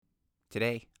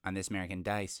Today, on This American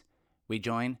Dice, we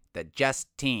join the Just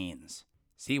Teens.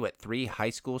 See what 3 high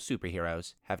school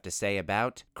superheroes have to say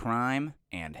about crime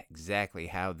and exactly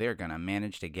how they're gonna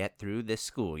manage to get through this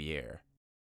school year.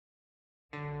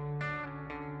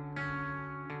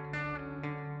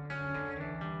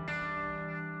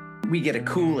 We get a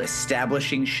cool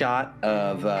establishing shot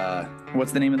of,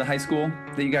 what's the name of the high school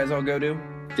that you guys all go to?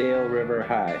 Dale River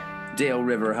High. Dale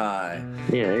River High.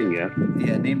 Yeah, there you go.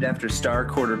 Yeah, named after star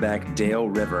quarterback Dale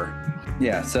River.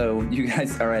 Yeah, so you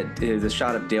guys are at the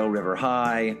shot of Dale River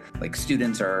High. Like,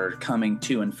 students are coming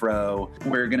to and fro.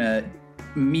 We're gonna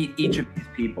meet each of these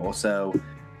people. So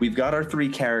we've got our 3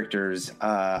 characters.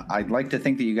 I'd like to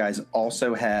think that you guys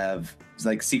also have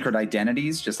like secret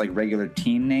identities, just like regular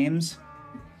teen names.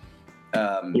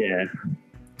 Yeah.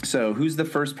 So who's the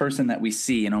first person that we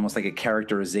see in almost like a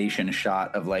characterization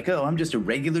shot of like, oh, I'm just a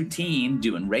regular teen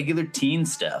doing regular teen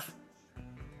stuff?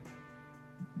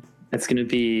 That's going to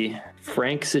be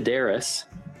Frank Sedaris.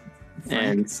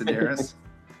 Frank Sedaris?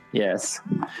 Yes.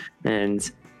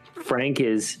 And Frank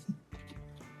is,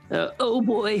 oh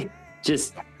boy,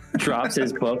 just drops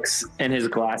his books and his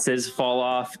glasses fall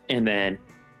off. And then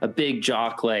a big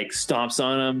jock like stomps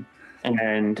on him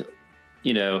and,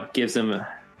 you know, gives him a,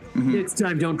 next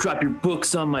time, don't drop your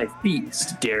books on my feet,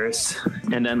 Sedaris.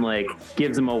 And then, like,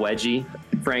 gives him a wedgie.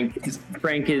 Frank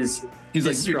is... He's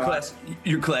like,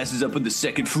 your class is up on the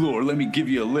 2nd floor. Let me give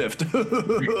you a lift.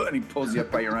 And he pulls you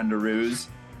up by your underoos.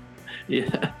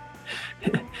 Yeah.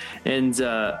 And,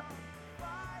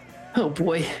 oh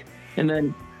boy. And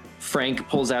then Frank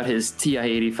pulls out his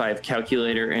TI-85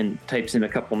 calculator and types in a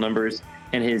couple numbers,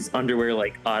 and his underwear,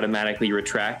 like, automatically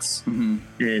retracts.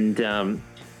 And,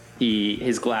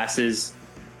 his glasses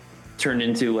turn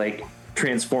into like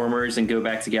Transformers and go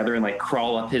back together and like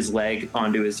crawl up his leg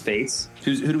onto his face.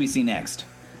 Who do we see next?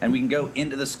 And we can go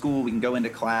into the school. We can go into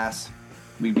class.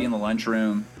 We can be in the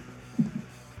lunchroom.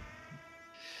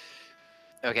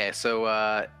 Okay,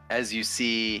 so as you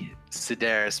see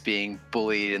Sedaris being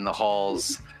bullied in the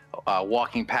halls,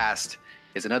 walking past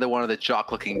is another one of the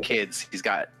jock-looking kids. He's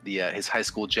got the his high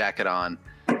school jacket on.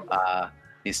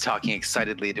 He's talking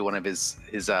excitedly to one of his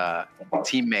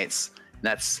teammates. And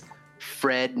that's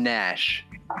Fred Nash,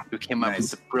 who came up with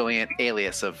the brilliant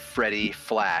alias of Freddy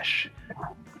Flash,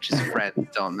 which his friends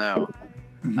don't know.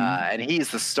 And he's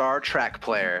the star track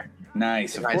player.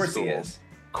 Nice. Of course he is.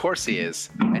 Of course he is.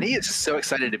 And he is just so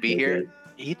excited to be here.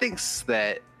 He thinks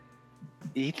that,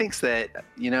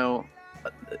 you know,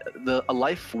 a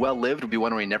life well lived would be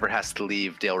one where he never has to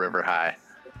leave Dale River High.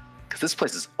 Because this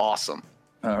place is awesome.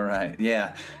 All right,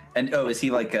 yeah. And is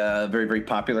he like a very, very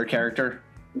popular character?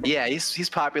 Yeah, he's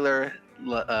popular.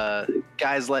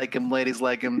 Guys like him, ladies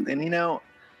like him, and you know,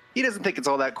 he doesn't think it's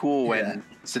all that cool when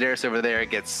Sedaris over there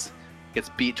gets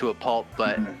beat to a pulp.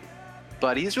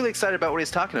 But he's really excited about what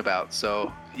he's talking about,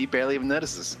 so he barely even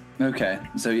notices. Okay,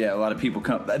 so yeah, a lot of people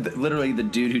come. Literally, the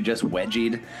dude who just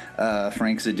wedgied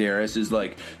Frank Sedaris is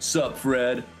like, "Sup,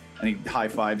 Fred?" and he high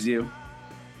fives you.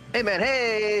 Hey man,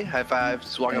 hey! High five.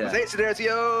 Just walking up and say, Sedaris,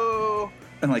 yo!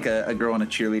 And like a girl in a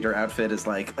cheerleader outfit is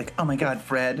like, oh my God,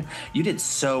 Fred, you did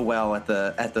so well at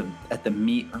the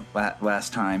meet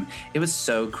last time. It was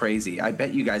so crazy. I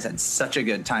bet you guys had such a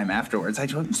good time afterwards.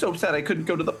 I'm so sad I couldn't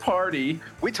go to the party.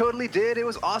 We totally did. It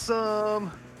was awesome.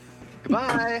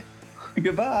 Goodbye.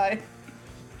 Goodbye.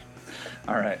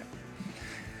 All right.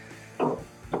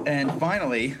 And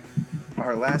finally,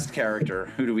 our last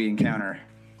character. Who do we encounter?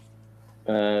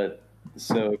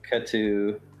 So cut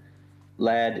to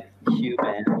Lad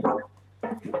Human.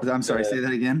 I'm sorry, say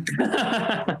that again.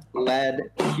 Lad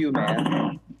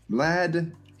Human.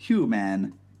 Lad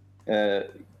Human.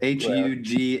 Hughman,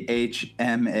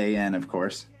 of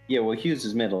course. Yeah, well, Hugh's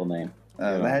his middle name.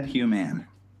 Lad Human.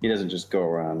 He doesn't just go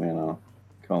around,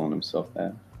 calling himself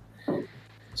that.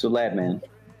 So Ladman.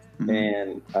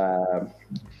 And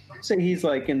say he's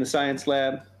like in the science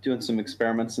lab doing some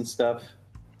experiments and stuff.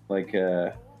 Like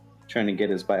trying to get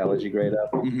his biology grade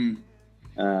up.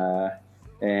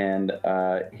 And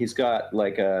he's got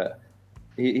like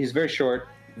he's very short,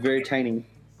 very tiny,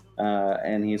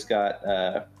 and he's got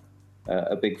a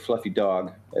big fluffy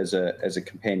dog as a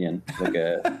companion, like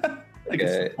a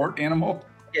support animal.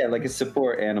 Yeah, like a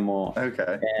support animal.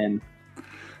 Okay. And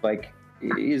like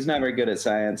he's not very good at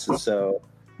science, and so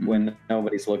when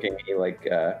nobody's looking, he like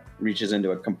reaches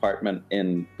into a compartment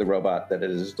in the robot that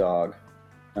is his dog.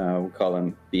 We'll call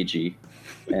him BG,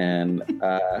 and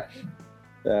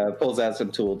pulls out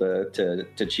some tool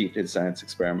to cheat his science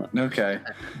experiment. Okay.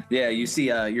 Yeah, you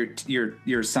see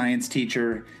your science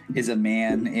teacher is a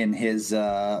man in his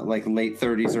like late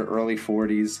 30s or early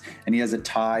 40s, and he has a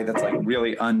tie that's like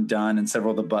really undone and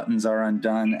several of the buttons are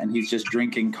undone, and he's just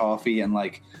drinking coffee and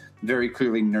like very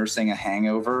clearly nursing a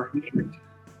hangover,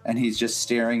 and he's just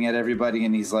staring at everybody,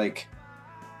 and he's like,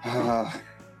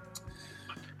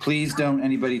 please don't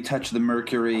anybody touch the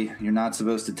mercury. You're not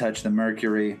supposed to touch the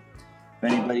mercury.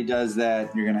 If anybody does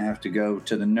that, you're going to have to go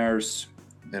to the nurse.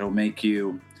 It'll make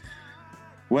you,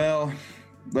 well,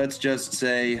 let's just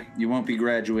say you won't be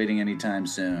graduating anytime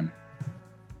soon.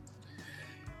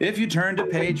 If you turn to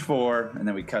page 4, and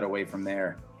then we cut away from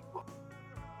there.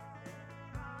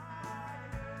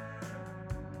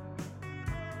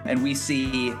 And we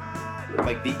see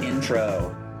like the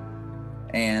intro,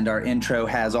 and our intro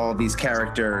has all these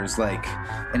characters like,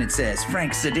 and it says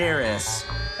Frank Sedaris,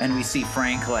 and we see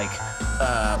Frank like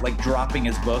dropping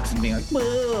his books and being like,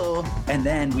 whoa, and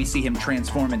then we see him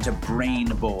transform into Brain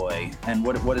Boy. And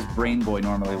what does Brain Boy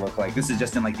normally look like? This is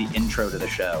just in like the intro to the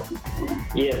show.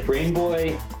 Yeah, Brain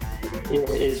Boy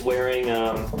is wearing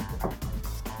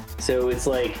so it's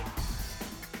like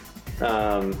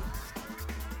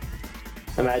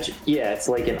imagine, yeah, it's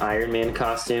like an Iron Man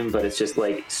costume, but it's just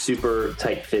like super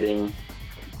tight fitting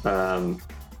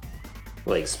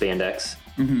like spandex.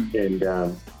 And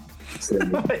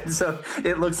so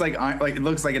it looks like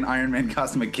an Iron Man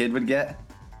costume a kid would get.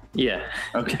 Yeah.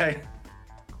 Okay.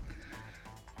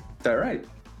 All right.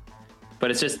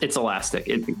 But it's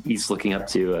elastic. He's looking up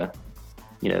to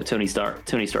Tony Stark.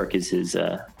 Tony Stark is his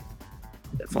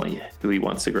definitely who he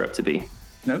wants to grow up to be.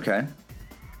 Okay.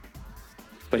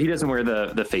 But he doesn't wear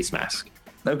the face mask.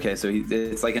 Okay, so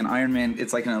it's like an Iron Man.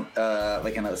 It's like a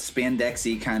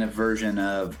spandexy kind of version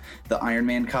of the Iron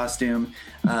Man costume.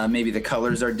 Maybe the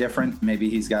colors are different. Maybe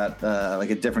he's got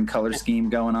like a different color scheme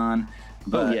going on.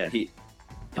 But the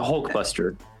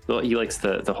Hulkbuster. He likes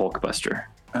the Hulkbuster.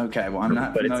 Okay, well I'm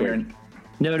not familiar.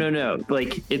 No.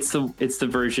 Like it's the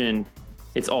version.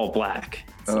 It's all black.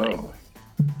 It's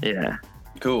yeah.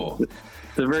 Cool.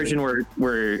 The version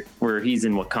where he's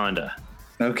in Wakanda.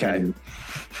 Okay.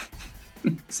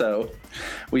 So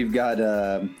we've got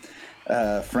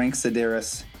Frank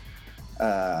Sedaris.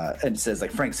 It says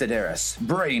like Frank Sedaris,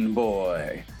 Brain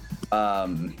Boy, /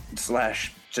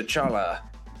 T'Challa.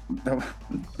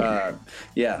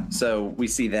 Yeah, so we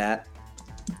see that.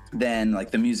 Then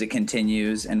like the music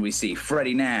continues and we see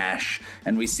Freddie Nash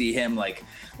and we see him like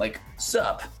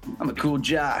sup, I'm a cool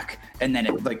jock, and then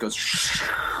it like goes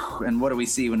and what do we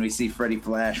see when we see Freddie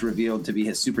Flash revealed to be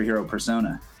his superhero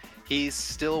persona? He's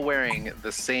still wearing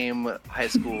the same high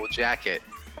school jacket,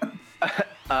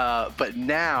 but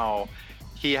now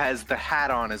he has the hat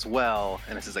on as well,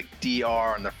 and it says like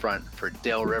DR on the front for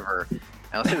Dale River.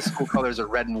 And the school colors are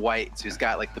red and white, so he's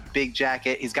got like the big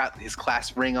jacket, he's got his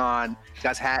class ring on, he's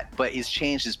got his hat, but he's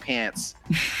changed his pants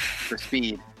for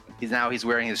speed. He's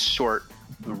wearing his short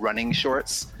running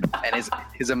shorts, and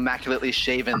his immaculately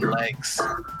shaven legs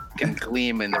can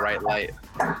gleam in the right light.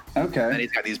 Okay. And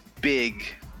he's got these big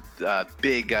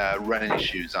running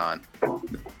shoes on.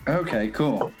 Okay,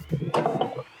 cool.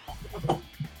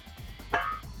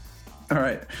 All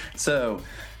right, so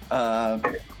then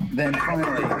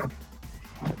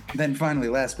finally,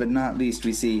 last but not least,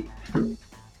 we see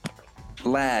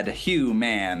Lad Hugh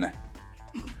Man,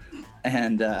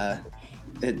 and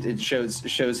it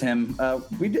shows him.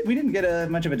 We didn't get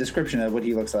much of a description of what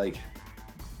he looks like.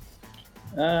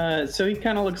 So he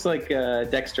kind of looks like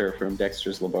Dexter from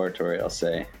Dexter's Laboratory, I'll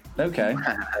say. Okay.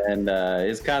 And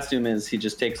his costume is he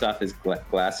just takes off his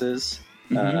glasses,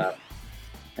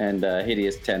 and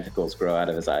hideous tentacles grow out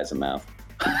of his eyes and mouth.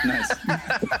 Nice.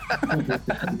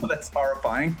 Well, that's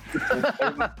horrifying.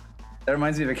 That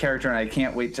reminds me of a character, and I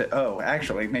can't wait to. Oh,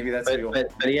 actually, maybe that's.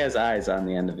 But he has eyes on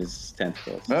the end of his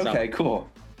tentacles. Okay, cool.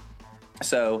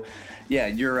 So, yeah,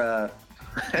 you're.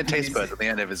 And taste buds at the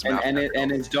end of his mouth.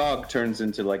 And his dog turns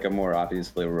into like a more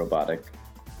obviously robotic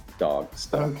dog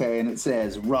stuff. Okay, and it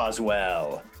says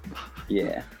Roswell.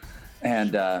 Yeah.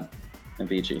 And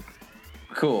BG.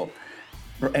 Cool.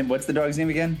 And what's the dog's name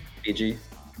again? BG.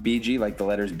 BG, like the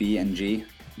letters B and G?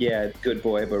 Yeah, good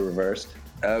boy, but reversed.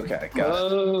 Okay,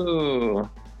 got it.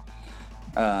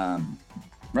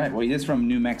 Right, well, he is from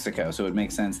New Mexico, so it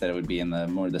makes sense that it would be in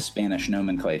the Spanish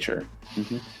nomenclature.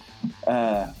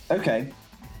 Okay.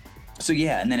 So,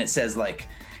 yeah, and then it says, like,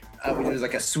 there's,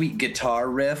 like, a sweet guitar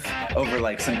riff over,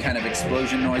 like, some kind of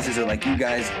explosion noises or, like, you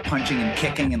guys punching and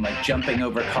kicking and, like, jumping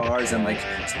over cars and, like,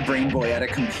 Brain Boy at a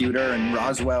computer and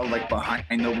Roswell, like,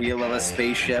 behind the wheel of a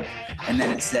spaceship. And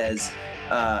then it says,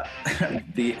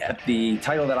 the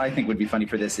title that I think would be funny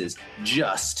for this is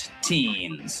Just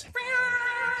Teens.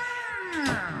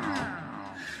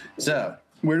 So,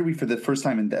 where do we, for the first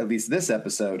time in at least this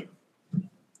episode,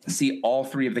 see all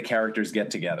three of the characters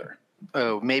get together?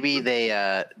 Oh, maybe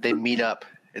they meet up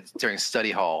during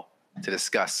study hall to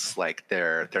discuss like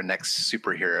their next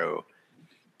superhero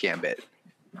gambit.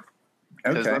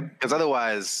 Okay. Because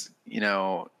otherwise,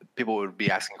 people would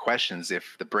be asking questions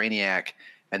if the Brainiac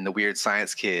and the weird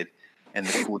science kid and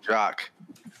the cool jock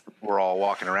were all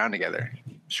walking around together.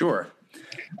 Sure.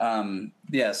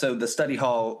 So the study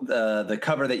hall, the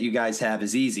cover that you guys have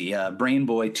is easy. Brain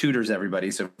Boy tutors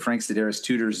everybody. So Frank Sedaris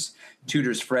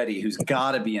tutors Freddy, who's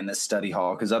got to be in this study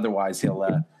hall because otherwise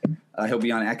he'll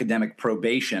be on academic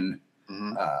probation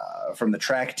from the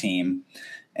track team.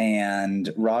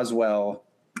 And Roswell,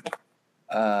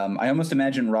 I almost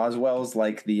imagine Roswell's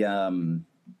like the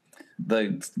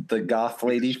goth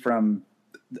lady from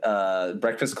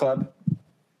Breakfast Club,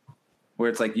 where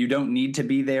it's like you don't need to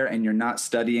be there and you're not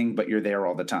studying, but you're there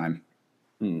all the time.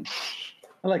 I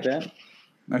like that.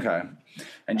 Okay.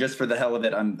 And just for the hell of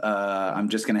it, I'm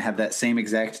just going to have that same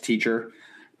exact teacher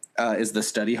is the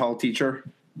study hall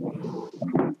teacher.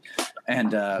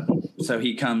 And so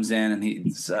he comes in and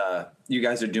he's you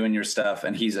guys are doing your stuff,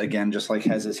 and he's again just like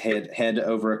has his head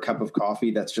over a cup of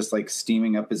coffee that's just like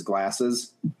steaming up his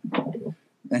glasses,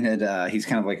 and he's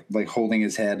kind of like holding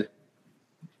his head,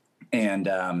 and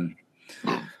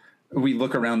we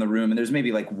look around the room, and there's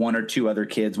maybe like one or two other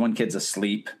kids. One kid's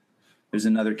asleep. There's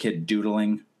another kid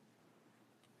doodling.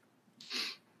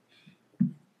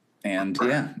 And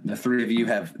yeah, the three of you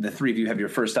have your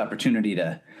first opportunity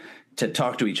to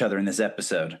talk to each other in this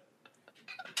episode.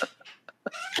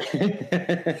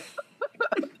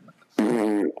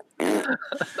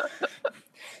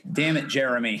 Damn it,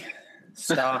 Jeremy.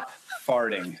 Stop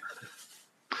farting.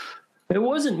 It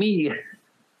wasn't me.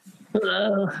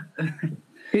 No,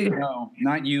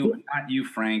 not you,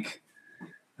 Frank.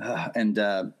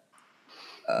 Mr.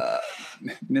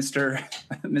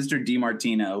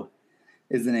 DiMartino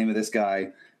is the name of this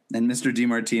guy, and Mr.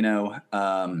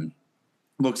 DiMartino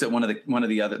looks at one of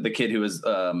the kid who was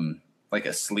like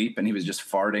asleep, and he was just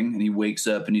farting, and he wakes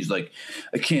up and he's like,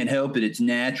 "I can't help it, it's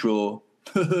natural,"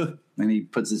 and he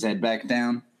puts his head back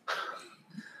down.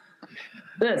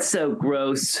 That's so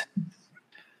gross.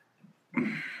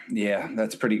 Yeah,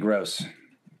 that's pretty gross.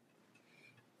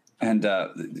 And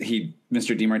Mr.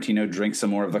 DiMartino drinks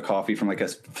some more of the coffee from like a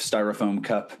styrofoam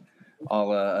cup, a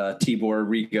la Tibor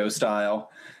Rico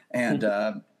style, and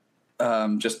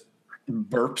just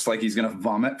burps like he's going to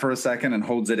vomit for a second and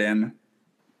holds it in,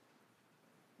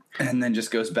 and then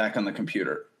just goes back on the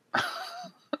computer. Is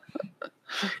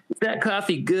that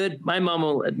coffee good? My mom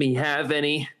won't let me have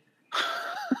any.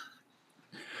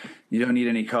 You don't need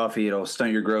any coffee. It'll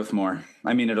stunt your growth more.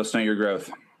 It'll stunt your growth.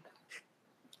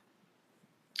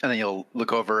 And then you'll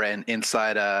look over, and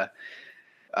inside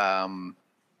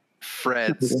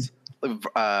Fred's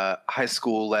high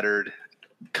school lettered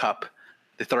cup,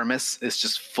 the thermos is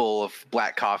just full of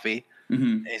black coffee. Mm-hmm.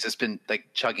 And he's just been like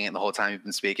chugging it the whole time you've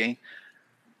been speaking.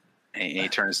 And he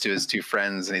turns to his two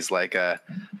friends and he's like, "Oh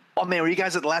man, were you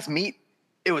guys at the last meet?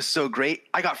 It was so great.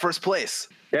 I got first place."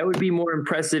 That would be more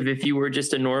impressive if you were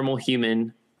just a normal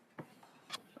human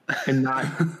and not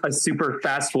a super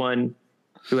fast one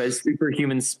who has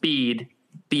superhuman speed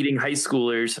beating high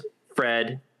schoolers,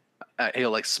 Fred.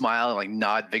 He'll like smile and like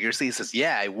nod vigorously. He says,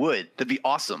 "Yeah, I would. That'd be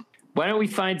awesome." Why don't we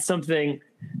find something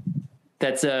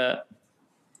that's a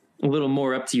little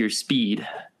more up to your speed?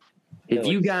 If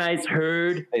you guys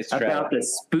heard about the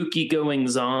spooky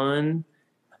goings on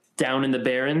down in the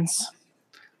Barrens.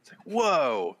 It's like,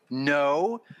 whoa,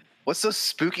 no. What's so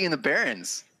spooky in the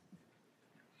Barrens?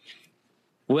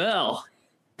 Well,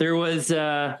 there's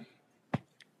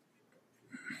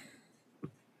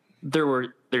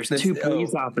two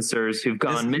police officers who've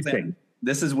gone missing.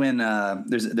 This is when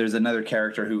there's another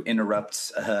character who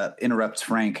interrupts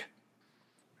Frank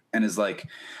and is like,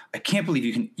 I can't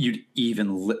believe you'd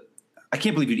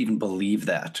even believe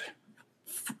that,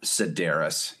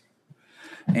 Sedaris.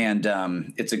 And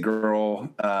it's a girl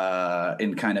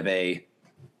in kind of a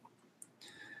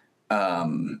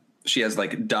she has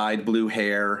like dyed blue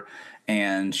hair,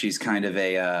 and she's kind of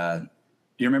a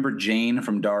you remember Jane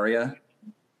from Daria?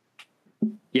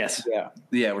 Yes.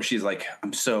 Yeah, where she's like,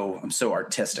 I'm so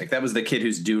artistic. That was the kid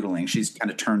who's doodling. She's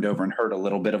kind of turned over and heard a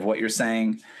little bit of what you're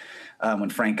saying when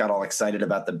Frank got all excited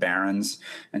about the Barrens.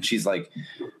 And she's like,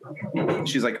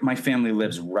 my family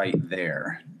lives right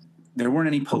there. There weren't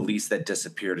any police that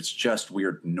disappeared. It's just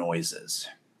weird noises.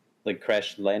 Like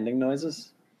crash landing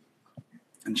noises?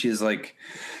 And she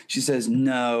says,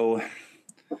 no,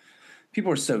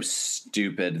 People are so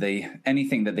stupid.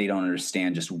 Anything that they don't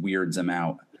understand just weirds them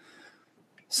out.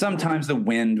 Sometimes the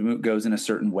wind goes in a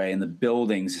certain way, and the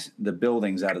buildings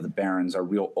out of the Barrens are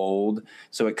real old,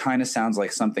 so it kind of sounds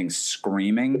like something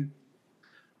screaming.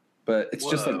 But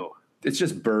it's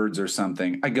just birds or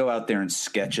something. I go out there and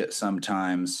sketch it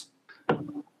sometimes.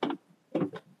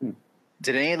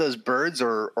 Did any of those birds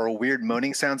or weird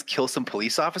moaning sounds kill some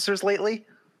police officers lately?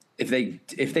 If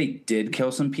they did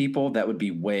kill some people, that would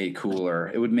be way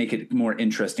cooler. It would make it more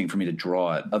interesting for me to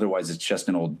draw it. Otherwise, it's just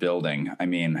an old building. I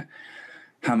mean,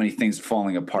 how many things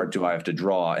falling apart do I have to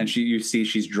draw? And you see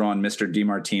she's drawn Mr.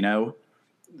 DiMartino,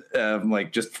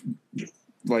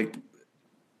 like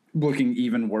looking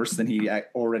even worse than he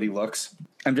already looks.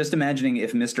 I'm just imagining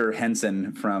if Mr.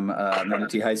 Henson from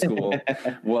Manatee High School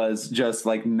was just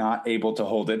like not able to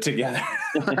hold it together.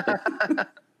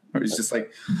 Or he's just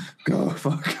like, go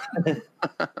fuck.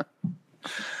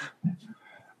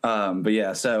 But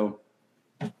yeah, so,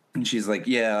 and she's like,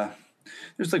 yeah,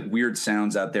 there's like weird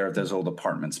sounds out there at those old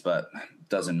apartments, but it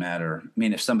doesn't matter. I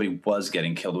mean, if somebody was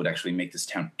getting killed, it would actually make this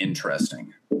town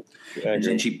interesting. And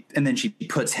then she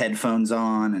puts headphones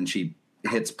on and she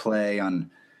hits play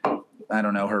on, I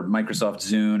don't know, her Microsoft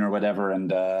Zune or whatever,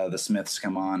 and the Smiths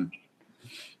come on.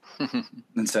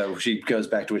 And so she goes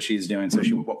back to what she's doing, so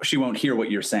she won't hear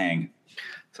what you're saying.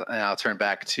 So, and I'll turn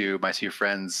back to my two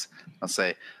friends. I'll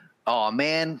say, oh,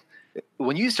 man,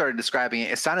 when you started describing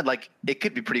it, it sounded like it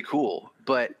could be pretty cool,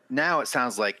 but now it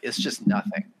sounds like it's just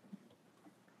nothing.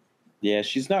 Yeah,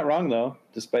 she's not wrong, though,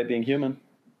 despite being human.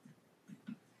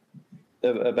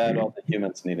 About all the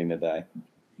humans needing to die.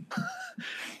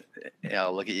 Yeah,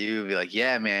 I'll look at you and be like,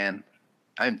 yeah, man,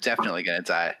 I'm definitely going to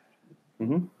die.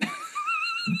 Mm-hmm.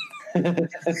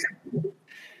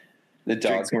 The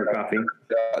dog more coffee.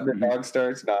 The dog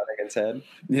starts nodding its head.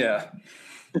 Yeah.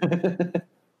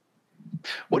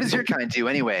 What does your kind do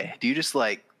anyway? Do you just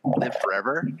like live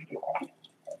forever?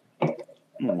 That's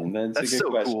a good so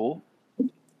question.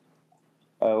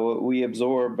 Cool. We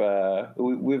absorb.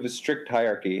 We have a strict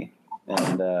hierarchy,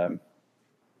 and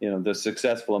the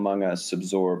successful among us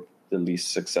absorb the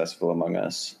least successful among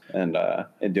us, and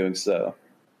in doing so,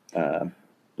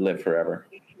 live forever.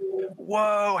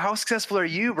 Whoa! How successful are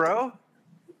you, bro?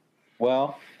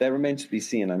 Well, that remains to be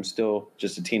seen. I'm still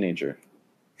just a teenager.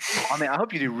 I mean, I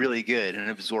hope you do really good and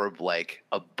absorb like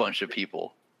a bunch of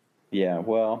people. Yeah,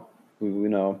 well,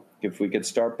 if we could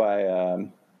start by,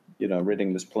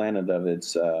 ridding this planet of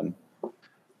its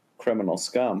criminal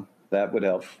scum, that would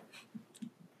help.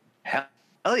 Hell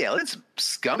yeah, let's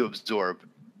scum to absorb.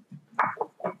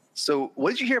 So,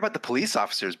 what did you hear about the police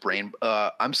officer's brain?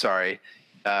 I'm sorry,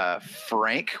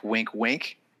 Frank. Wink,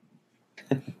 wink.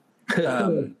 Yeah,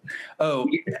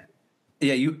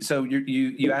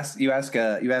 you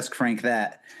ask Frank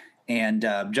that, and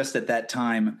just at that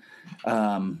time,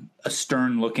 a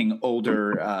stern-looking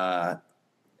older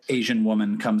Asian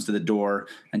woman comes to the door,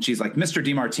 and she's like, "Mr.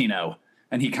 DiMartino,"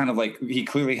 and he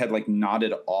clearly had like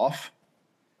nodded off,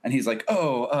 and he's like,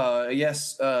 "Oh,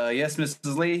 yes,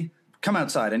 Mrs. Lee, come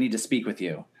outside. I need to speak with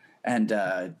you."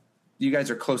 And you guys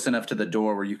are close enough to the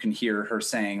door where you can hear her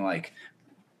saying like,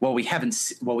 "Well, we haven't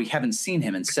seen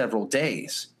him in several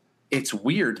days. It's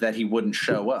weird that he wouldn't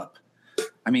show up.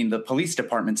 I mean, the police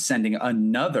department's sending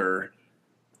another,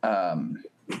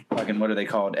 what are they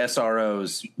called?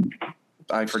 SROs.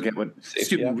 I forget what.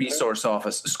 School resource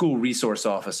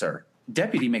officer.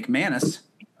 Deputy McManus.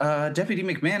 Deputy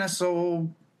McManus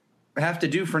will have to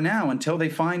do for now until they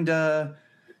find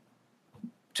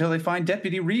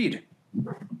Deputy Reed."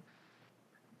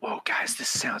 Whoa, guys, this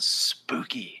sounds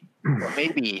spooky. Or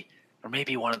maybe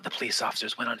one of the police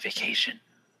officers went on vacation.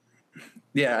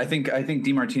 Yeah, I think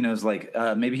DiMartino's like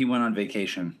maybe he went on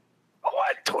vacation. Oh,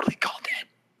 I totally called it.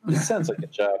 This sounds like a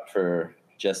job for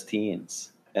just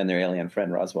teens and their alien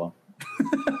friend Roswell.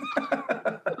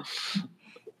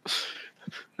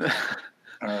 All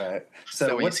right.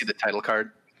 So when you see the title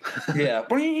card. Yeah.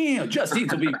 Just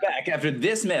Teens will be back after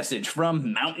this message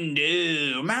from Mountain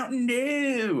Dew. Mountain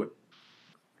Dew.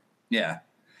 Yeah.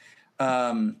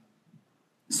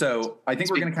 So I think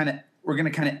we're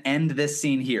gonna kind of end this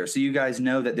scene here. So you guys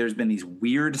know that there's been these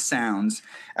weird sounds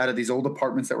out of these old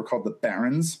apartments that were called the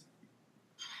Barrens.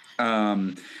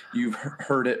 You've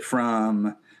heard it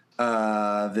from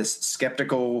this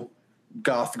skeptical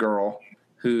goth girl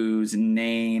whose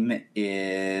name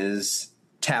is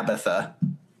Tabitha.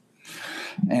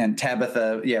 And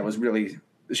Tabitha, was really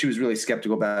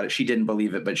skeptical about it. She didn't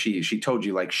believe it, but she told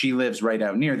you like she lives right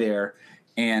out near there.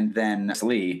 And then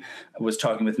Lee was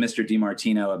talking with Mr.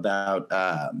 DiMartino about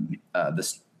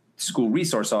the school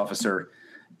resource officer,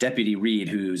 Deputy Reed,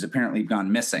 who's apparently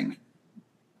gone missing.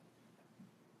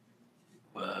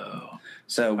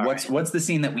 So what's the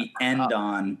scene that we end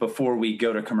on before we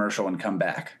go to commercial and come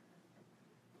back?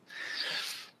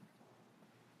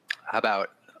 How about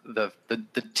the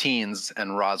teens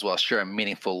and Roswell share a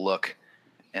meaningful look,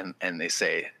 and they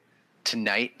say,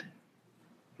 "Tonight,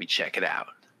 we check it out."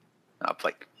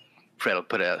 Fred will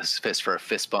put his fist for a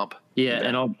fist bump. Yeah,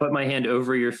 and I'll put my hand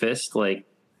over your fist like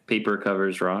paper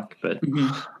covers rock. But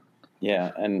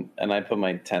Yeah, and I put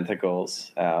my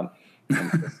tentacles out.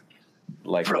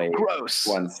 Like gross.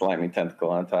 One slimy tentacle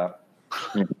on top.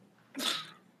 All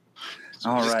Just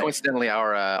right. coincidentally,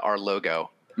 our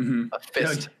logo, a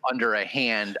fist under a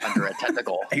hand under a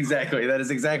tentacle. Exactly. That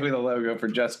is exactly the logo for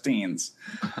Just Teens.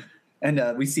 And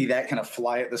we see that kind of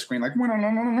fly at the screen like,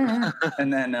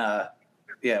 and then,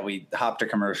 we hop to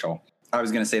commercial. I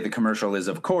was going to say the commercial is,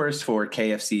 of course, for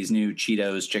KFC's new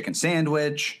Cheetos chicken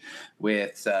sandwich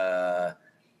with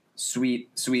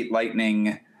Sweet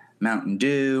Lightning Mountain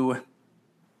Dew,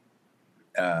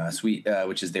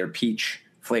 which is their peach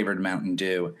flavored Mountain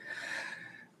Dew.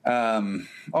 All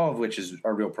of which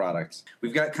are real products.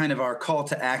 We've got kind of our call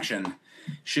to action.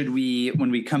 Should we,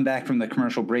 when we come back from the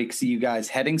commercial break, see you guys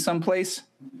heading someplace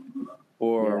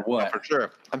or what? For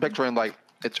sure. I'm picturing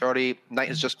it's already, night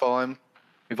is just falling.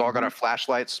 We've all got our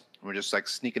flashlights. We're just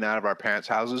sneaking out of our parents'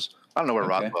 houses. I don't know where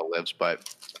Roswell lives,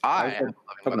 but I'm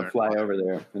going to fly over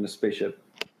there in a spaceship.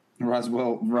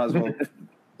 Roswell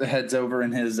heads over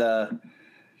in his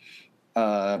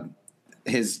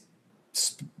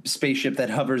spaceship that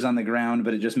hovers on the ground,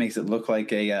 but it just makes it look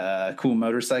like a cool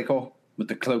motorcycle with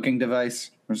the cloaking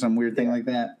device or some weird thing like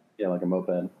that. Yeah, like a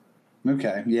moped.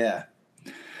 Okay, yeah.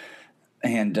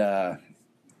 And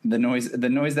the noise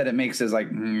that it makes is like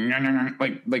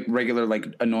regular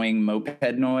annoying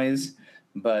moped noise.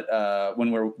 But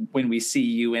when we see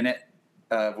you in it,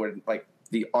 where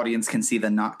the audience can see the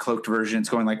not cloaked version, it's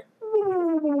going like.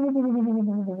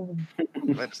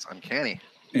 That's uncanny.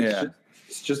 Yeah.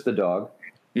 It's just the dog.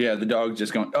 Yeah, the dog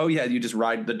just going, oh, yeah, you just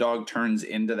ride, the dog turns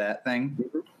into that thing.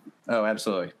 Mm-hmm. Oh,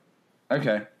 absolutely.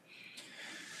 Okay.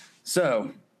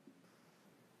 So,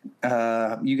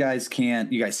 you guys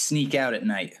sneak out at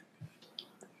night.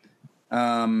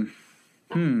 You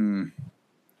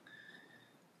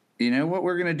know what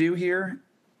we're going to do here?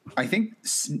 I think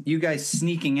you guys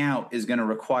sneaking out is going to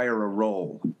require a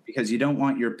roll because you don't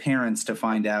want your parents to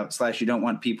find out / you don't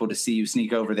want people to see you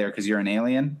sneak over there because you're an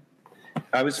alien.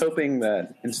 I was hoping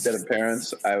that instead of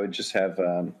parents, I would just have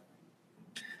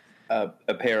a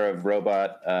pair of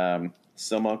robot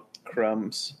simulacra,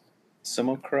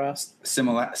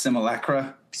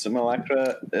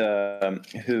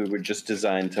 who were just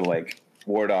designed to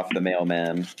ward off the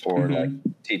mailman or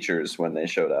teachers when they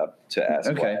showed up to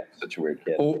ask why I'm such a weird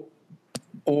kid.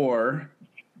 Or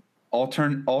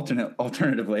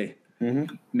alternatively,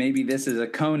 maybe this is a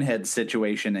Conehead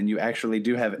situation and you actually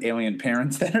do have alien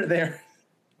parents that are there.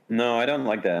 No, I don't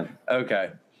like that.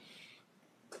 Okay.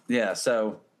 Yeah,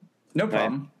 so no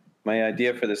problem. My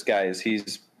idea for this guy is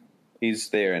he's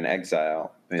there in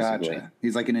exile, basically. Gotcha.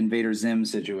 He's like an Invader Zim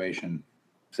situation.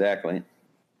 Exactly.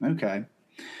 Okay.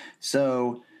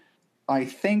 So I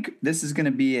think this is going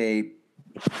to be a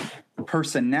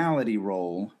personality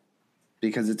roll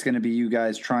because it's going to be you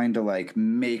guys trying to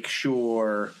make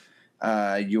sure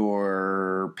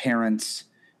your parents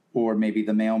or maybe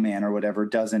the mailman or whatever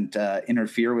doesn't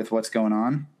interfere with what's going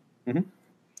on. Mm-hmm.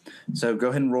 So go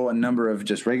ahead and roll a number of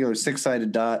just regular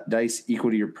 6-sided dice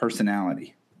equal to your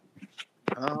personality.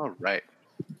 All right.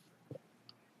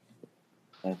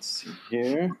 Let's see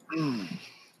here.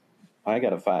 I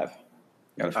got a 5.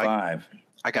 Got a 5.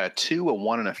 I got a 2, a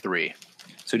 1, and a 3.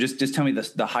 So just tell me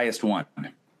the highest one.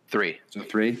 3. So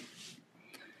 3.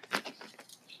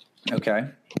 Okay.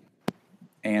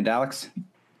 And Alex?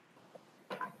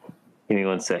 Give me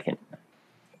 1 second.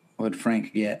 What'd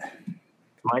Frank get?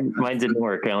 Mine didn't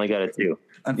work. I only got a 2.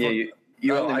 Yeah,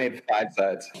 you only made 5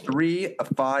 sides. 3, a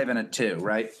 5, and a 2,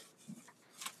 right?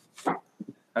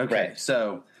 Okay, right.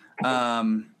 So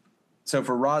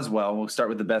for Roswell, we'll start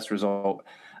with the best result.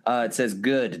 It says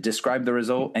good. Describe the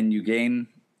result, and you gain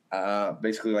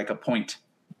basically a point.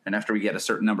 And after we get a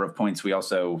certain number of points, we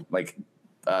also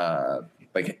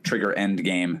trigger end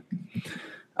game.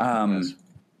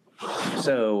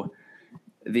 So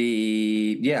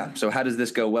so how does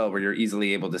this go well? Where you're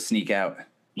easily able to sneak out?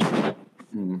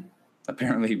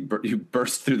 Apparently, you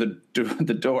burst through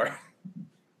the door.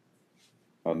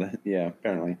 Oh, yeah,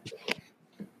 apparently.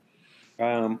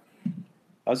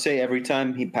 I'd say every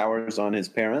time he powers on his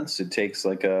parents, it takes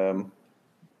a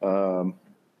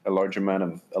large amount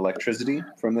of electricity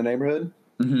from the neighborhood,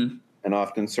 and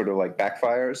often sort of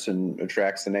backfires and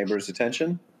attracts the neighbor's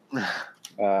attention.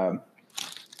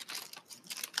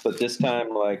 But this time,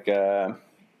 like,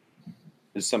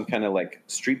 there's some kind of like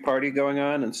street party going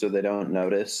on, and so they don't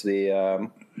notice the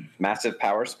massive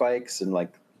power spikes and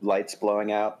like lights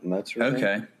blowing out and that sort of thing.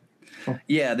 Okay.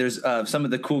 Yeah, there's some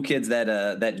of the cool kids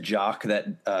that jock that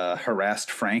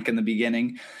harassed Frank in the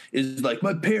beginning is like,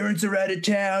 my parents are out of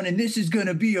town and this is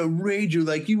gonna be a rager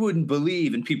like you wouldn't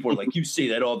believe. And people are like, you say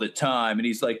that all the time. And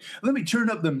he's like, let me turn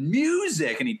up the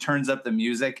music. And he turns up the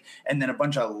music, and then a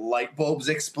bunch of light bulbs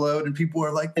explode, and people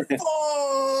are like,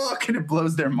 fuck, and it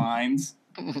blows their minds.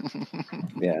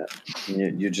 Yeah,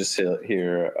 you just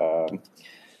hear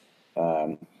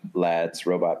lads,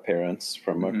 robot parents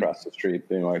from across the street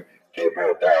being like, keep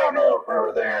it down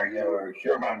over there, you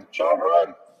human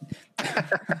children.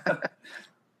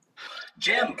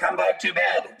 Jim, come back to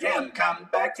bed. Jim, come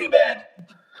back to bed.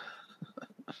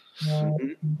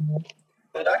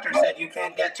 The doctor said you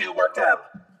can't get too worked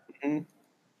up.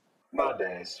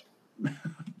 Mondays.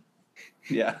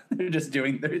 Yeah, they're just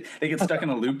they get stuck in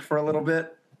a loop for a little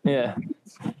bit. Yeah.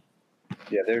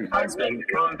 Yeah, they're Husband,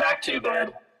 come back to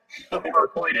bed. Before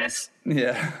coitus.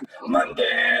 Yeah.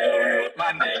 Mondays.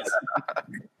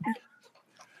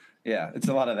 Yeah, it's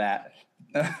a lot of that.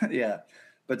 Yeah.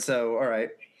 But so, all right.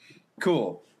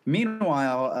 Cool.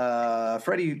 Meanwhile,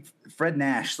 Fred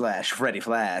Nash / Freddy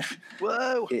Flash.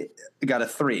 Whoa. Got a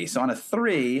 3. So on a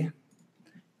 3,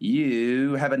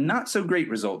 you have a not so great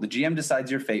result. The GM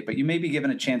decides your fate, but you may be given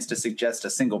a chance to suggest a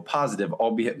single positive,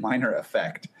 albeit minor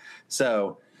effect.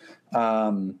 So,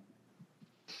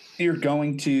 you're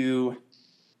going to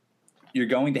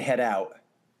head out,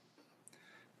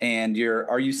 and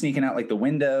are you sneaking out like the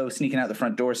window, sneaking out the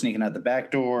front door, sneaking out the back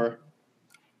door?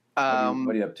 What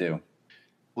are you up to?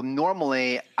 Well,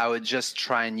 normally I would just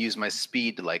try and use my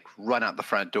speed to like run out the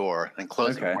front door and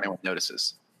close it before anyone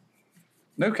notices.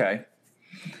 Okay.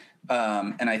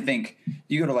 And I think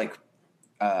you go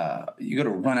to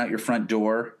run out your front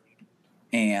door,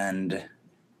 and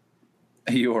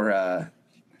you're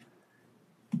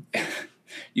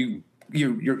you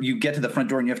get to the front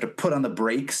door and you have to put on the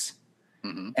brakes,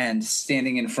 and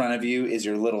standing in front of you is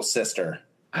your little sister.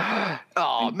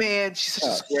 Oh man, she's such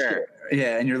a square.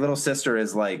 Yeah, and your little sister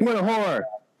is like, What a whore.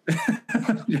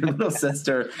 your little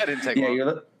sister. That didn't take long.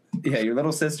 Your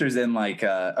little sister's in like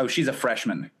she's a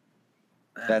freshman.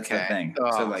 That's the thing.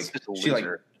 Oh, so like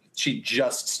she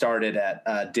just started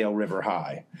at Dale River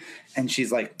High, and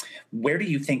she's like, where do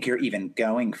you think you're even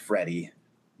going, Freddie?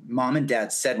 Mom and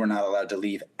Dad said we're not allowed to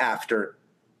leave after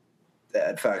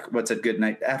what's a good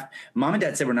night? Mom and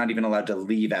Dad said we're not even allowed to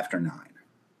leave after 9.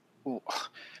 Ooh,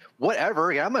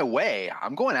 whatever, get out of my way.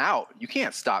 I'm going out. You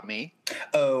can't stop me.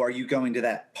 Oh, are you going to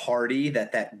that party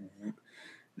that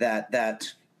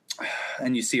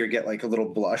and you see her get like a little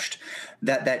blushed.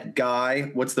 That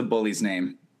guy, what's the bully's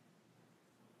name?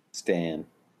 Stan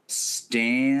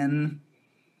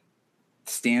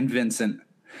Vincent.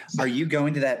 Are you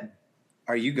going to that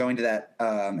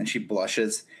and she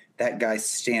blushes, that guy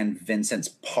Stan Vincent's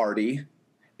party?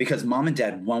 Because Mom and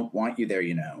Dad won't want you there,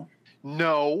 you know.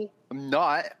 No, I'm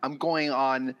not. I'm going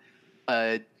on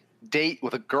a date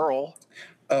with a girl.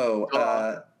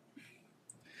 Oh,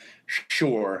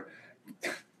 sure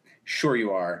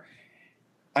you are.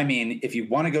 I mean, if you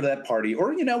want to go to that party,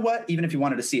 or you know what, even if you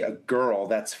wanted to see a girl,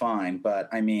 that's fine. But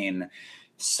I mean,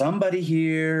 somebody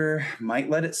here might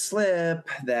let it slip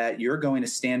that you're going to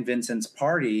Stan Vincent's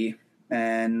party,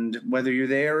 and whether you're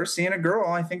there or seeing a girl,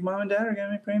 I think Mom and Dad are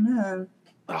going to be pretty mad.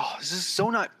 Oh, this is so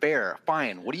not fair.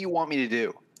 Fine. What do you want me to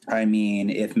do? I mean,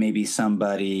 if maybe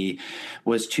somebody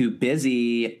was too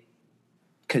busy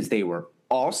because they were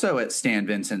also at Stan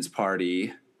Vincent's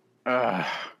party.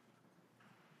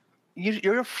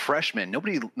 You're a freshman.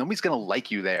 Nobody's gonna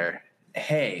like you there.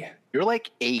 Hey, You're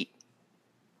like 8.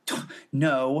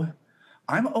 No,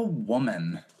 I'm a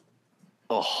woman.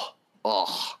 Ugh.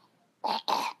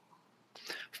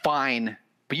 Fine,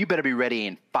 but you better be ready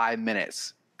in 5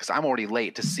 minutes because I'm already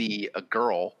late to see a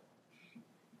girl.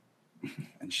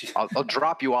 And I'll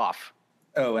drop you off.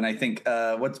 Oh, and I think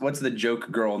what's the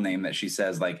joke girl name that she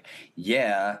says? Like,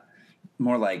 yeah,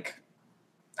 more like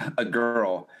a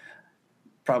girl,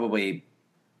 probably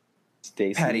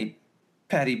Stacy.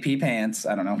 Patty Pee Pants.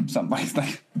 I don't know, something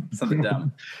like something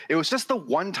dumb. It was just the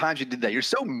one time she did that. You're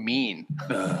so mean.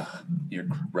 Ugh, you're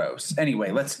gross.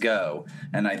 Anyway, let's go.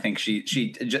 And I think she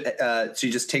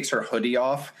just takes her hoodie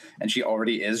off, and she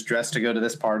already is dressed to go to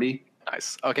this party.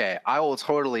 Nice. Okay, I will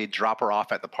totally drop her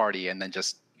off at the party and then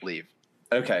just leave.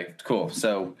 Okay, cool.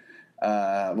 So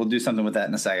we'll do something with that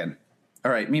in a second.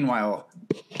 All right. Meanwhile,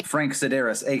 Frank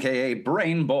Sedaris, a.k.a.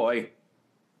 Brain Boy.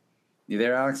 You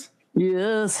there, Alex?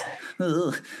 Yes.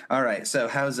 Ugh. All right. So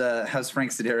how's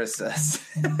Frank Sedaris?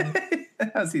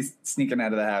 How's he sneaking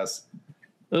out of the house?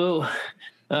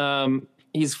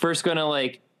 He's first gonna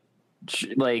like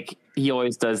he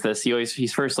always does this.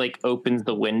 He's first like opens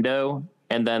the window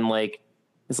and then like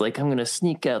is like, I'm gonna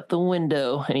sneak out the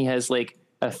window, and he has like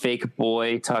a fake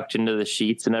boy tucked into the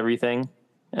sheets and everything,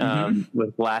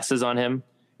 with glasses on him,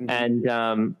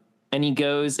 and he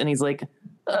goes and he's like,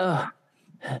 achoo!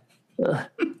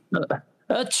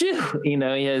 You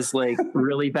know, he has like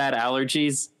really bad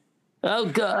allergies. Oh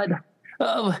God.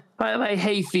 Oh, my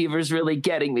hay fever's really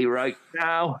getting me right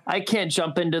now. I can't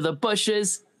jump into the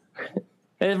bushes.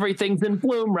 Everything's in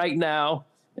bloom right now.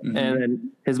 And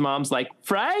then his mom's like,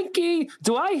 Frankie,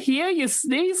 do I hear you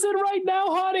sneezing right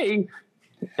now, honey?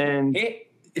 And hey,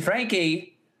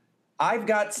 Frankie, I've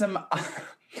got some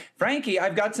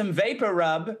vapor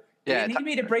rub. Yeah, Do you need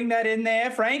me to bring that in there,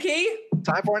 Frankie?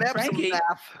 Time for an Epsom Frankie?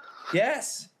 bath.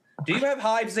 Yes. Do you have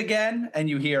hives again? And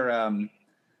you hear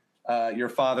your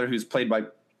father, who's played by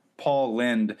Paul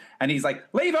Lind, and he's like,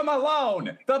 leave him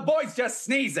alone. The boy's just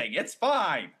sneezing. It's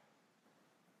fine.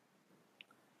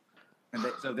 And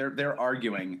so they're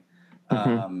arguing.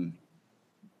 And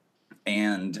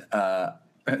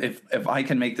if I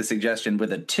can make the suggestion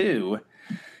with a 2,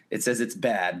 it says it's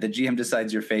bad. The GM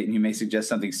decides your fate, and you may suggest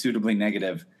something suitably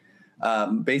negative.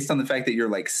 Based on the fact that you're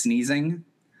like sneezing,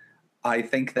 I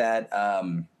think that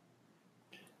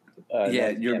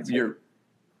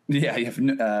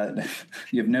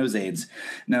you have nose aids.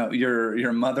 No,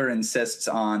 your mother insists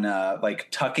on like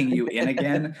tucking you in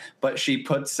again, but she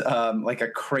puts like a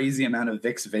crazy amount of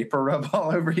Vicks Vapor Rub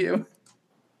all over you.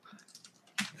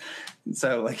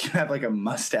 So like you have like a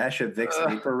mustache of Vicks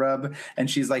Vapor Rub, and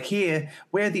she's like, here,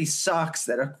 wear these socks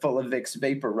that are full of Vicks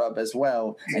Vapor Rub as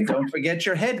well, and don't forget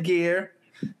your headgear.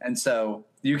 And so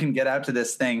you can get out to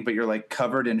this thing, but you're like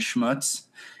covered in schmutz.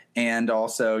 And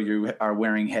also you are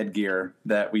wearing headgear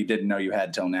that we didn't know you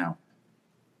had till now.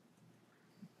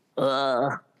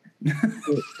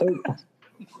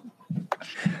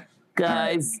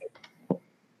 Guys,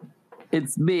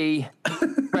 it's me.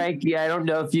 Frankie, I don't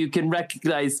know if you can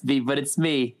recognize me, but it's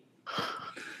me.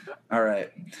 All right.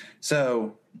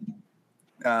 So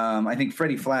I think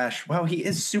Freddy Flash, wow, he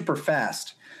is super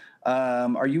fast.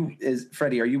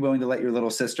 Freddy, are you willing to let your little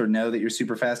sister know that you're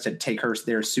super fast to take her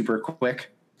there super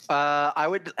quick? I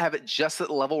would have it just at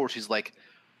the level where she's like,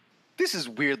 this is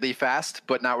weirdly fast,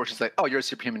 but not where she's like, oh, you're a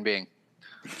superhuman being.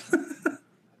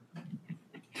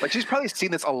 Like, she's probably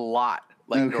seen this a lot.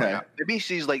 Like, growing up. Maybe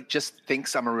she's like, just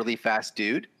thinks I'm a really fast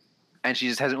dude, and she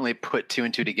just hasn't really put 2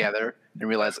 and 2 together and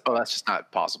realized, oh, that's just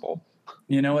not possible.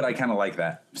 You know what? I kind of like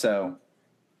that. So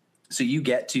you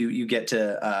get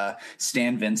to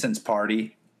Stan Vincent's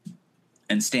party.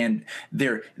 And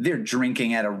they're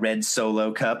drinking at a red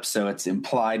Solo cup, so it's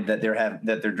implied that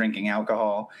they're drinking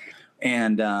alcohol.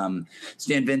 And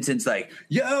Stan Vincent's like,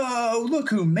 "Yo, look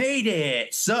who made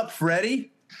it! Sup,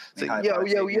 Freddy?" It's like,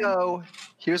 yo!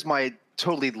 Here's my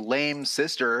totally lame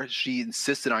sister. She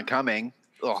insisted on coming.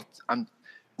 Oh, I'm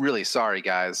really sorry,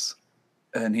 guys.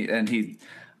 And he,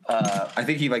 I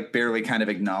think he like barely kind of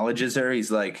acknowledges her. He's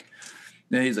like,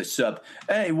 "Sup?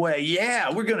 Hey, well,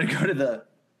 yeah, we're gonna go to the."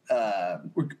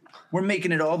 We're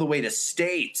making it all the way to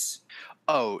states.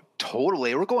 Oh,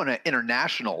 totally. We're going to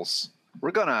internationals.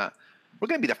 We're gonna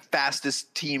be the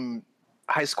fastest team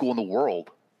high school in the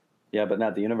world. Yeah, but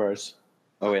not the universe.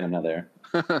 Oh wait, I'm not there.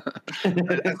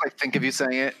 It's like, think of you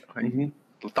saying it.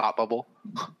 The thought bubble.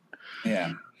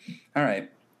 Yeah. All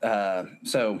right.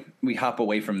 So we hop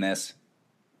away from this,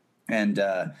 and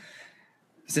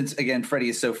since again Freddy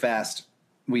is so fast,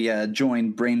 we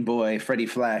join Brain Boy, Freddy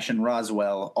Flash, and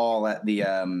Roswell all at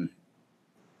the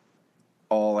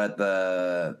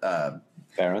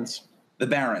Barrens. The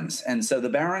Barrens. And so the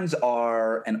Barrens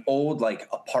are an old like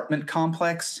apartment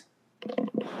complex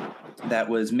that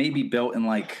was maybe built in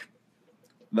like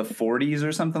the 40s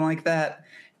or something like that.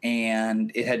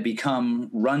 And it had become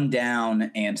run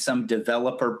down, and some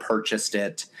developer purchased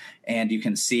it. And you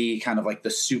can see kind of like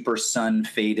the super sun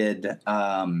faded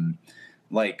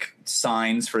like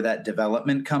signs for that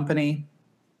development company.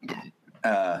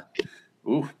 And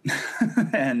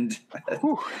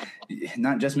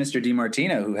not just Mr.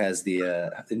 DiMartino who has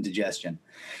the indigestion.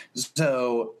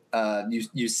 So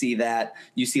you see that.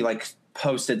 You see like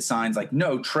posted signs like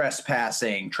no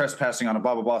trespassing on a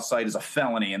blah blah blah site is a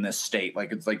felony in this state.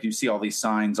 Like it's like you see all these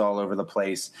signs all over the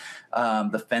place.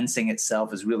 The fencing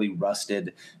itself is really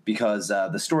rusted because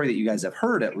the story that you guys have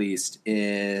heard at least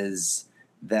is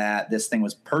that this thing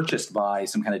was purchased by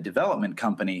some kind of development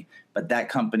company, but that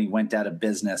company went out of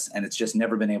business, and it's just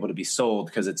never been able to be sold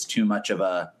because it's too much of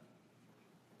a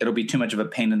it'll be too much of a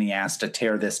pain in the ass to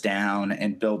tear this down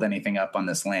and build anything up on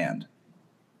this land.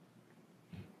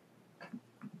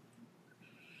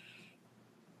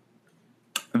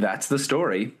 That's the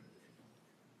story.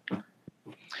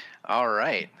 All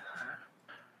right.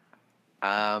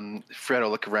 Fred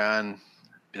will look around,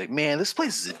 be like, "Man, this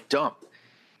place is a dump.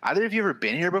 Either of you ever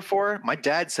been here before? My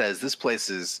dad says this place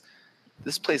is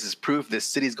proof this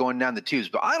city's going down the tubes,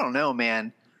 but I don't know,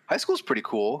 man. High school's pretty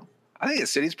cool. I think the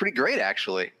city's pretty great,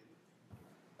 actually."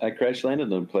 I crash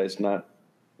landed in a place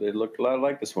they looked a lot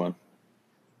like this one.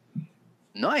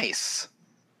 Nice.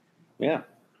 Yeah.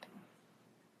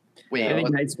 Wait, I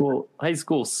think high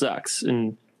school sucks,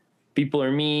 and people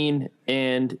are mean,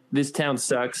 and this town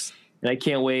sucks, and I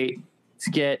can't wait to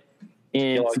get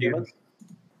into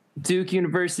Duke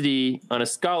University on a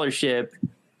scholarship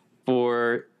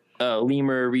for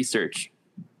lemur research.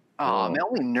 oh, man,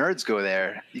 only nerds go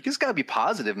there. You just gotta be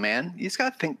positive, man. You just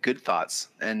gotta think good thoughts,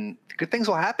 and good things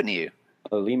will happen to you.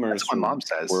 Lemurs That's what Mom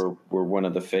says. were one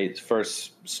of the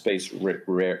first space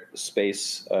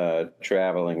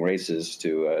traveling races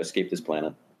to escape this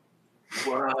planet.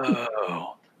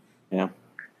 Whoa. Yeah,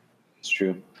 it's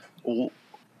true.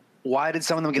 Why did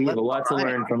some of them get We left have a lot to behind?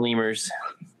 learn from lemurs.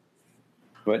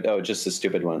 But just the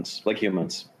stupid ones, like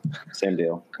humans. Same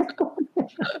deal.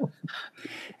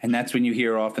 And that's when you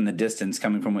hear off in the distance,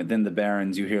 coming from within the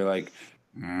barrens, you hear like...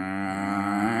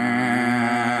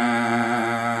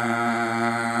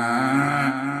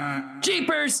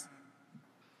 Jeepers!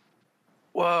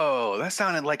 Whoa, that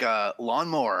sounded like a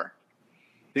lawnmower.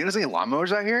 You think there's any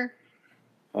lawnmowers out here?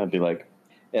 I'd be like,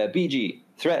 BG,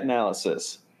 threat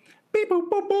analysis. Beep, boop,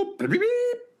 boop, boop, beep, beep,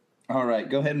 beep. All right,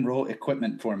 go ahead and roll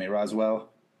equipment for me, Roswell.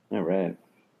 All right.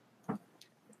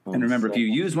 And remember, if you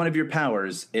use one of your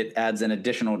powers, it adds an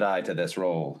additional die to this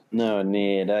roll. No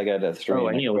need. I got a 3. Oh,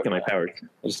 I need to look at my powers.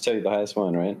 I'll just tell you the highest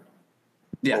one, right?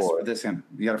 Yes, 4. for this one.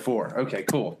 You got a 4. Okay,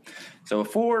 cool. So a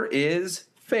 4 is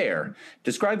fair.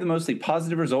 Describe the mostly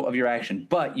positive result of your action,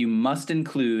 but you must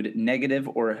include a negative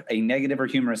or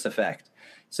humorous effect.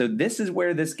 So this is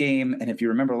where this game, and if you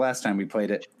remember last time we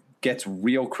played it, gets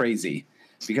real crazy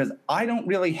because I don't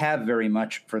really have very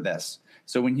much for this.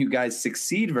 So when you guys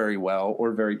succeed very well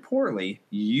or very poorly,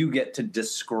 you get to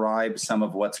describe some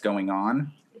of what's going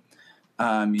on.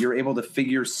 You're able to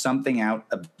figure something out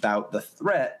about the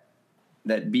threat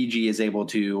that BG is able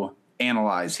to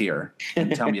analyze here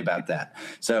and tell me about that.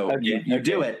 So you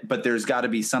do it, but there's got to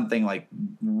be something like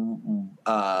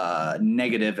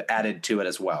negative added to it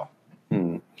as well.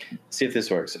 See if this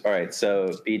works. All right, so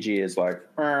BG is like,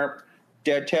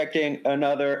 detecting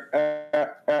another,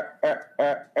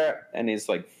 and he's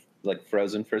like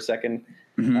frozen for a second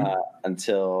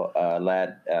until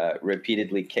Lad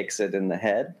repeatedly kicks it in the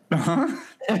head.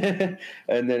 And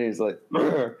then he's like,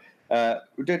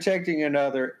 detecting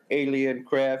another alien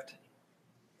craft.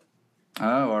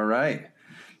 Oh, all right.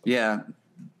 Yeah,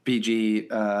 BG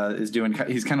is doing.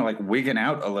 He's kind of like wigging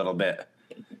out a little bit,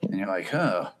 and you're like,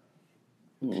 oh,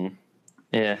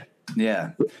 yeah.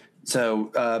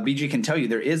 So BG can tell you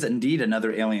there is indeed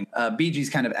another alien.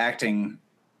 BG's kind of acting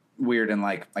weird and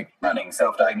like running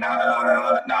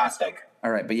self-diagnostic. All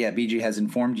right, but yeah, BG has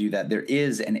informed you that there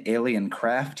is an alien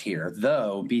craft here,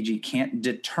 though BG can't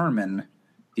determine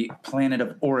the planet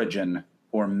of origin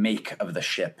or make of the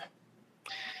ship.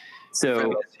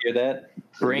 So Hear that?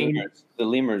 The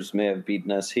lemurs may have beaten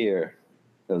us here.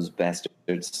 Those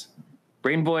bastards.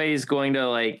 Brain Boy is going to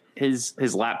like his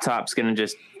laptop's going to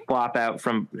just flop out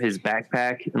from his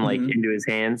backpack and like into his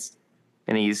hands,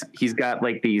 and he's got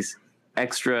like these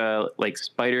extra like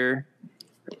spider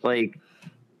like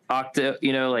octo, A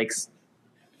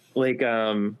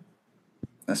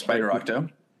spider octo.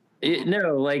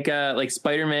 Like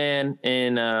Spider-Man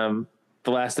in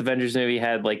the last Avengers movie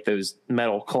had like those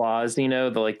metal claws,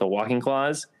 the walking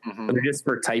claws, but they're just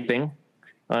for typing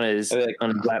on his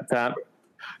laptop.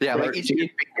 Yeah, like each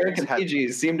Eric and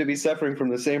PG seem to be suffering from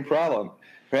the same problem.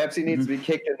 Perhaps he needs to be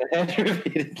kicked in the head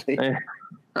repeatedly.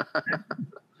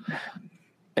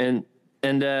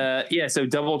 So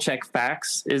double check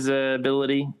facts is a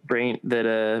ability Brain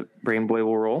Boy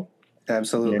will roll.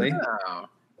 Absolutely. Oh.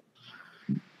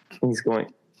 He's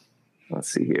going.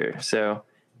 Let's see here. So,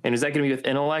 and is that going to be with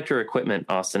intellect or equipment,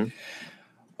 Austin?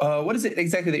 What is it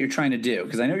exactly that you're trying to do?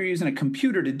 Because I know you're using a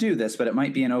computer to do this, but it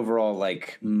might be an overall,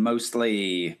 like,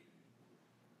 mostly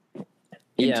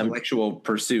intellectual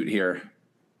pursuit here.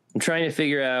 I'm trying to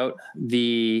figure out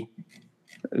the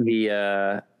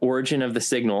origin of the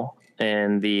signal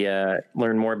and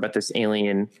learn more about these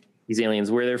aliens,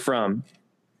 where they're from,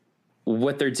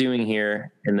 what they're doing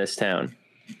here in this town.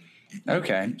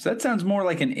 Okay, so that sounds more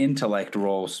like an intellect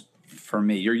roll for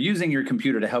me. You're using your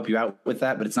computer to help you out with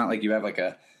that, but it's not like you have like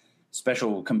a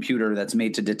special computer that's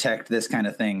made to detect this kind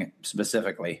of thing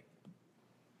specifically.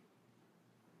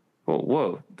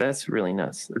 Whoa, that's really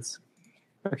nuts. That's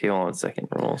okay. Hold on a second.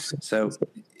 Rolls. So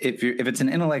if it's an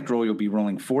intellect roll, you'll be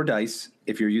rolling 4 dice.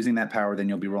 If you're using that power, then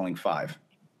you'll be rolling 5.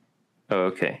 Oh,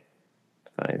 okay.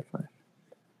 5.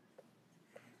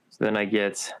 So then I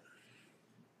get.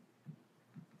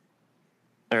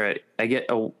 All right, I get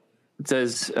a. It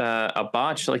says a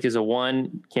botch, like is a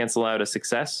 1 cancel out a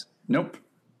success. Nope.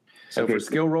 So Okay. for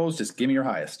skill rolls, just give me your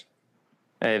highest.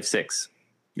 I have 6.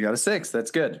 You got a 6. That's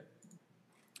good.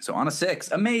 So on a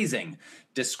 6, amazing.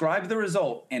 Describe the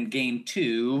result and gain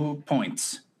 2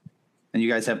 points. And you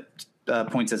guys have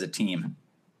points as a team.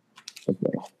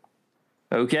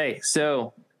 Okay,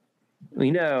 so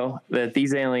we know that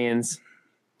these aliens.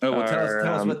 Oh, well,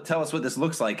 Are, tell us what this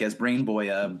looks like as Brain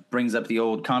Boy brings up the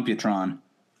old Computron.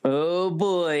 Oh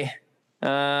boy.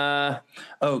 Oh,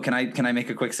 can I make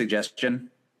a quick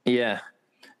suggestion? Yeah.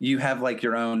 You have like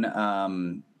your own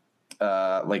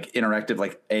like interactive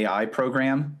like AI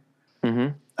program.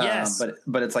 Mm-hmm. Yes.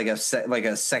 But it's like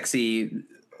a sexy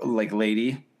like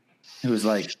lady who's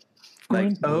like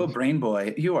oh, Brain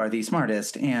Boy, you are the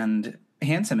smartest and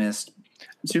handsomest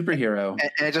superhero.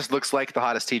 And it just looks like the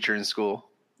hottest teacher in school.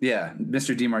 Yeah,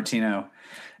 Mr. DiMartino.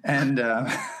 And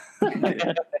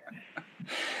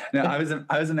no, I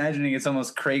was imagining it's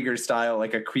almost Krager style,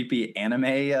 like a creepy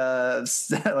anime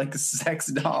like sex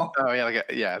doll. Oh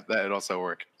yeah, that would also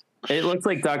work. It looks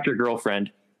like Dr.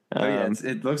 Girlfriend. Oh yeah,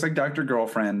 it looks like Dr.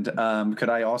 Girlfriend. Could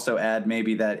I also add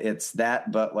maybe that it's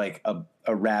that, but like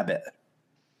a rabbit,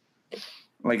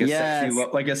 like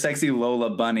a sexy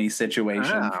Lola Bunny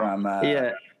situation from?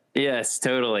 Yes,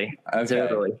 totally. Okay.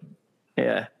 Totally.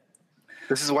 Yeah.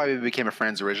 This is why we became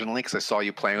friends originally, because I saw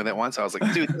you playing with it once. I was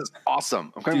like, dude, this is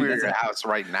awesome. I'm coming to your house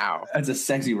right now. That's a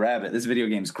sexy rabbit. This video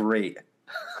game's great.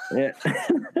 Yeah.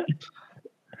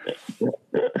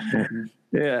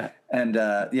 Yeah.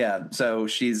 And so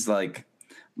she's like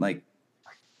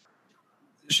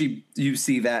you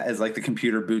see that as like the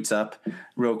computer boots up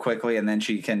real quickly, and then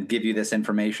she can give you this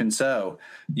information. So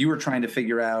you were trying to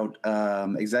figure out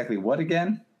exactly what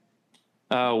again?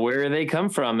 Where they come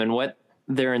from and what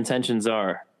their intentions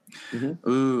are. Mm-hmm.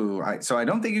 Ooh, so I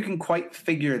don't think you can quite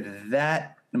figure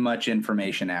that much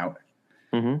information out.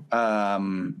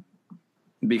 Mm-hmm.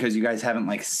 Because you guys haven't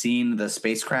like seen the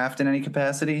spacecraft in any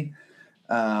capacity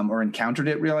or encountered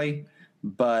it really.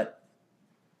 But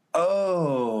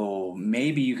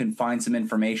maybe you can find some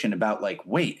information about like,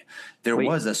 there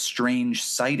was a strange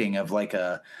sighting of like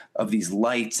of these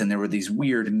lights, and there were these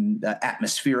weird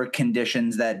atmospheric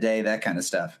conditions that day, that kind of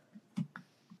stuff.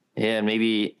 Yeah, and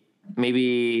maybe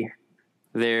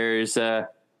there's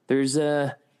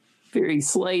very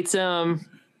slight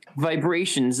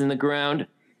vibrations in the ground.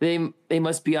 They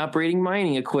must be operating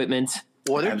mining equipment.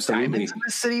 Well, there's Absolutely. diamonds in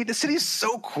the city. The city is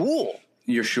so cool.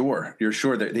 You're sure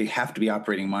that they have to be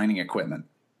operating mining equipment.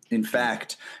 In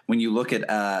fact, when you look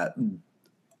at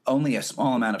only a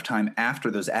small amount of time after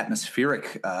those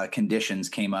atmospheric conditions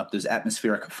came up, those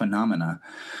atmospheric phenomena,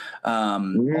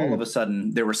 all of a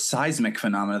sudden there were seismic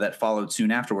phenomena that followed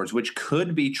soon afterwards, which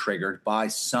could be triggered by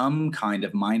some kind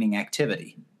of mining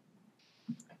activity.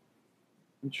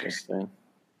 Interesting.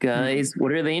 Guys,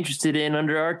 what are they interested in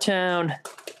under our town?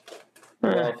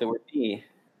 Well, if it were me,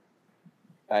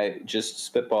 I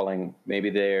just spitballing, maybe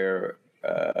they're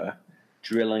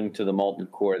drilling to the molten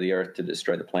core of the Earth to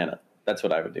destroy the planet. That's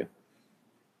what I would do.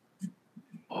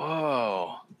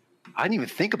 Oh, I didn't even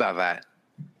think about that.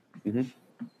 Mm-hmm.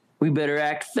 We better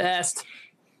act fast.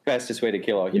 Fastest way to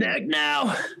kill all humans. Act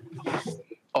now.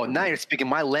 Oh, now you're speaking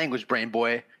my language, Brain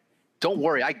Boy. Don't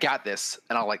worry, I got this.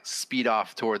 And I'll like speed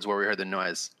off towards where we heard the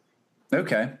noise.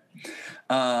 Okay.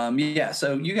 So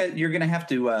you're going to have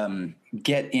to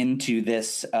get into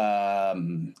this.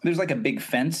 There's like a big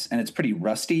fence, and it's pretty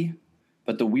rusty.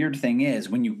 But the weird thing is,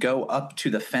 when you go up to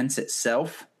the fence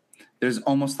itself, there's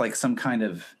almost like some kind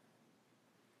of.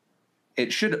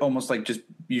 It should almost like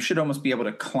you should almost be able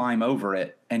to climb over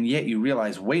it, and yet you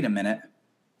realize, wait a minute.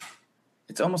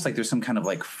 It's almost like there's some kind of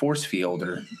like force field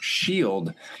or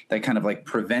shield that kind of like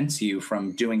prevents you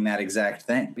from doing that exact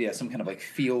thing. Yeah, some kind of like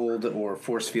field or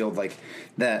force field like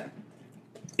that.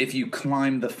 If you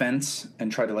climb the fence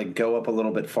and try to like go up a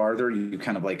little bit farther, you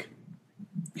kind of like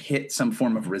hit some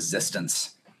form of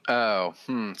resistance. Oh,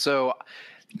 so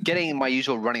getting my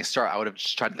usual running start, I would have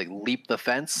just tried to like leap the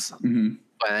fence, Mm-hmm.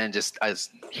 but then I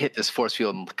just hit this force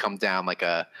field and come down like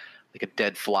a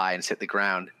dead fly and just hit the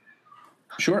ground.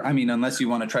 Sure. I mean, unless you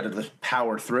want to try to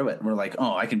power through it. We're like,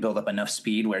 I can build up enough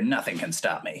speed where nothing can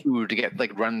stop me. Ooh, to get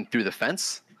like run through the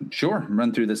fence? Sure.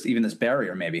 Run through this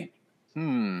barrier, maybe.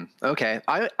 Okay.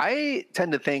 I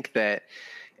tend to think that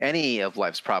any of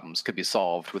life's problems could be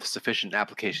solved with sufficient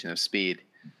application of speed.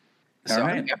 So All I'm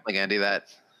right. definitely going to do that.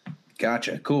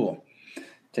 Gotcha. Cool.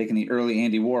 Taking the early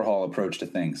Andy Warhol approach to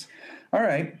things. All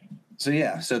right. So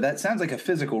that sounds like a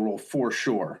physical roll for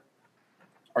sure.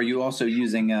 Are you also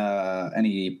using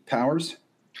any powers?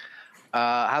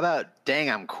 How about dang,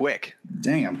 I'm quick?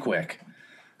 Dang, I'm quick.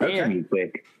 Damn, you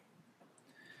quick.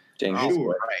 Dang, All he's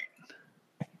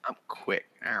right. I'm quick.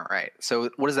 All right. So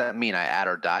what does that mean? I add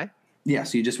or die? Yeah,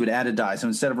 so you just would add a die. So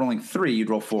instead of rolling 3, you'd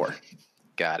roll 4.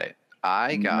 Got it.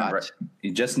 I got Remember,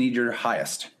 you just need your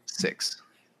highest. 6.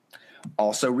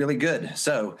 Also really good.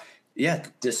 So, yeah,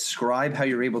 describe how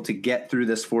you're able to get through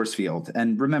this force field.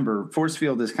 And remember, force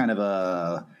field is kind of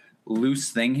a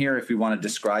loose thing here. If you want to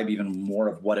describe even more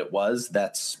of what it was,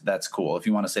 that's cool. If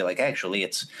you want to say, like, actually,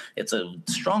 it's a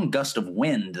strong gust of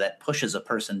wind that pushes a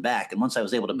person back. And once I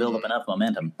was able to build up enough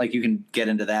momentum, like, you can get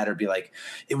into that or be like,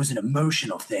 it was an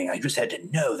emotional thing. I just had to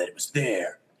know that it was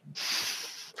there.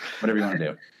 Whatever you want to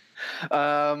do.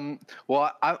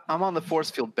 Well, I'm on the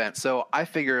force field bent, so I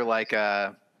figure like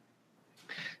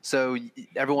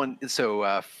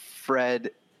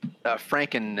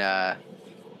Frank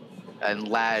and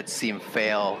Lad see him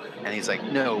fail, and he's like,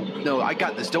 no, I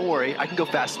got this, don't worry, I can go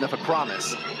fast enough, I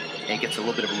promise. And he gets a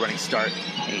little bit of a running start,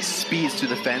 and he speeds through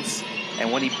the fence,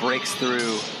 and when he breaks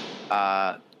through,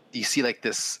 you see like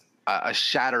this a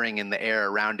shattering in the air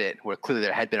around it, where clearly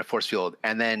there had been a force field,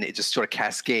 and then it just sort of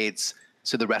cascades,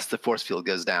 so the rest of the force field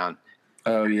goes down.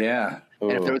 Oh, yeah.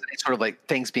 And if there was any sort of like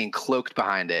things being cloaked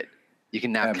behind it, you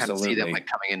can now kind of see them like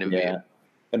coming into view.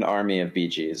 An army of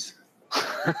BGs.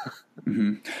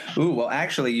 Mm-hmm. Ooh, well,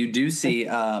 actually, you do see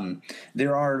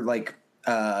there are like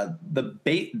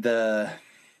there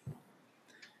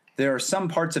are some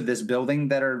parts of this building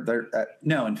that are there.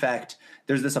 No, in fact,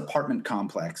 there's this apartment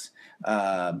complex,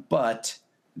 but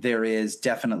there is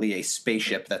definitely a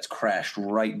spaceship that's crashed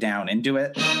right down into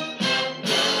it.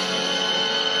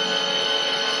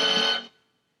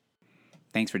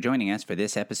 Thanks for joining us for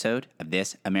this episode of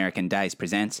This American Dice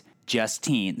Presents Just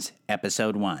Teens,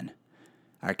 Episode 1.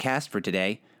 Our cast for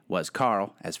today was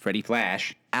Carl as Freddy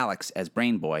Flash, Alex as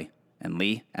Brain Boy, and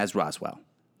Lee as Roswell.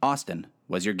 Austin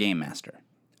was your game master.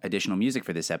 Additional music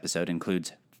for this episode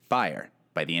includes Fire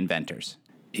by The Inventors.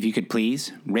 If you could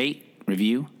please rate,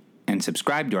 review, and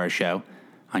subscribe to our show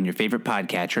on your favorite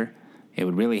podcatcher, it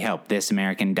would really help This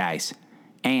American Dice.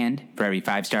 And for every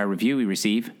 5-star review we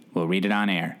receive, we'll read it on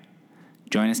air.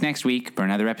 Join us next week for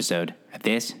another episode of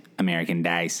This American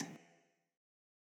Dice.